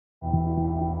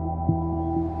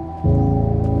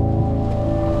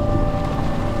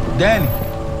Dani.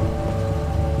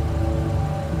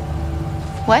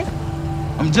 What?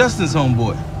 I'm Justin's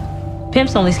homeboy.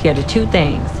 Pimps only scared of two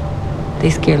things. They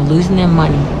scared of losing their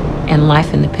money and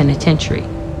life in the penitentiary.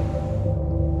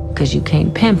 Because you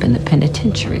can't pimp in the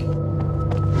penitentiary.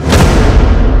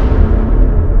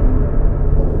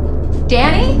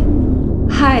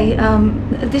 Dani? Hi,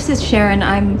 this is Sharon.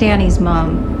 I'm Dani's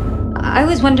mom. I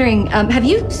was wondering, have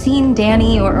you seen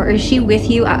Dani, or is she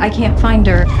with you? I can't find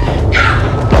her.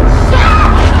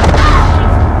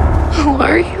 Who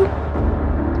are you?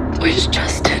 Where's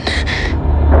Justin?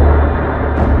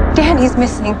 Dani's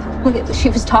missing. She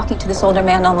was talking to this older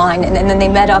man online, and then they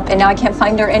met up, and now I can't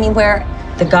find her anywhere.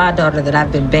 The goddaughter that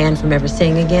I've been banned from ever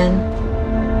seeing again.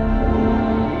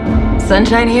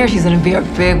 Sunshine here, she's gonna be a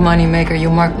big money maker, you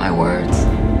mark my words.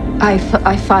 I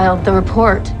filed the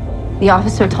report. The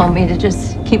officer told me to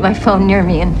just keep my phone near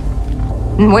me and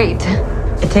wait.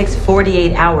 It takes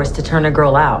 48 hours to turn a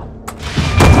girl out.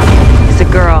 It's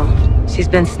a girl. She's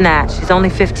been snatched. She's only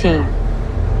 15.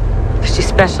 But she's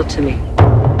special to me.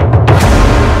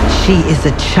 She is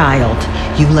a child.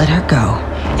 You let her go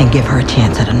and give her a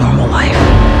chance at a normal life.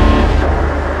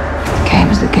 The game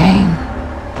is the game.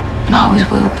 And always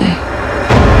will be.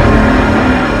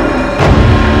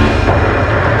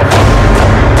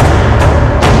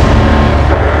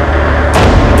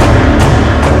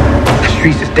 The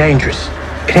streets is dangerous.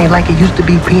 It ain't like it used to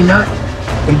be, Peanut.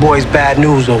 Them boys bad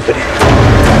news over there.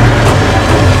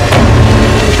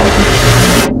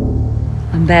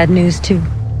 I'm bad news, too.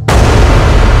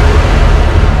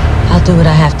 I'll do what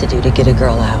I have to do to get a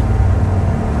girl out.